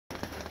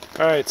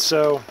Alright,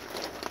 so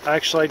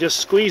actually I just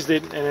squeezed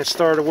it and it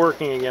started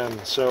working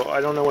again. So I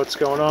don't know what's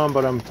going on,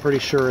 but I'm pretty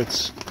sure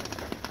it's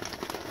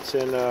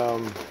in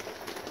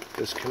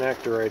this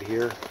connector right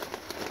here.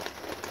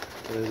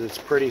 It's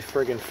pretty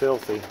friggin'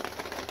 filthy.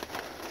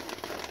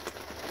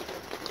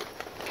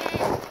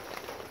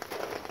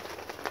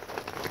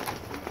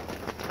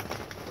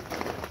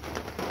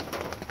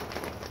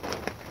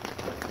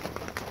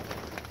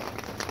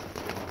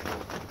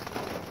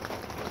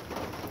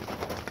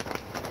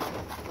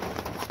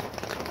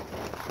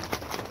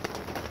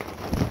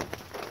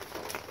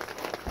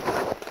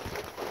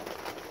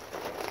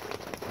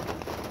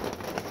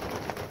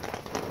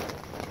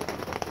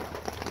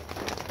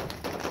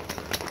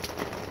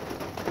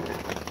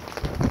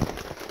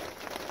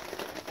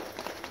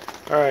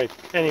 Alright,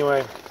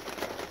 anyway,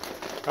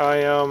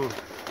 I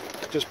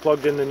just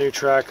plugged in the new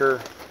tracker.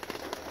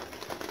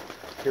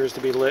 Appears to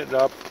be lit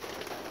up.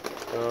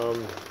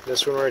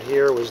 This one right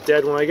here was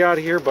dead when I got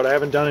here, but I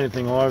haven't done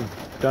anything. All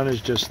I've done is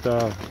just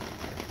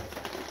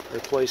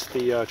replaced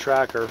the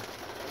tracker.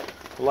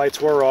 The lights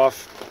were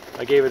off.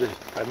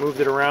 I moved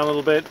it around a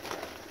little bit,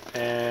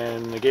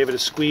 and I gave it a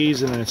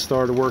squeeze, and then it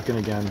started working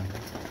again.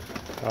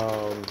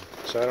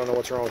 So I don't know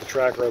what's wrong with the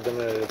tracker other than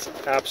that it's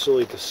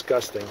absolutely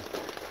disgusting.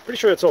 Pretty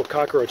sure it's all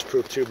cockroach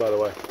proof too, by the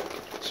way.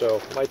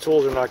 So my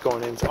tools are not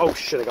going in. Oh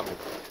shit, I got my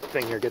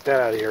thing here. Get that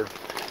out of here.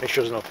 Make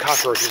sure there's no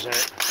cockroaches in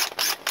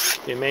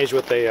it. Be amazed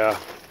what they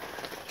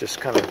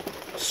just kind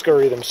of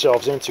scurry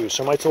themselves into.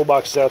 So my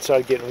toolbox is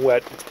outside getting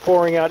wet. It's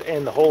pouring out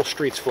and the whole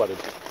street's flooded.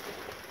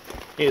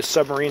 Need a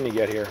submarine to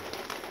get here.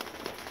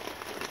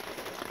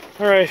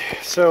 Alright,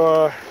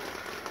 so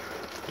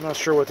I'm not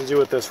sure what to do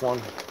with this one.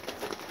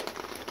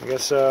 I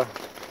guess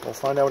we'll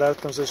find out what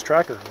happens to this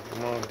tracker.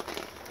 I'm gonna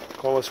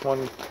call this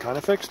one kind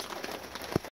of fixed.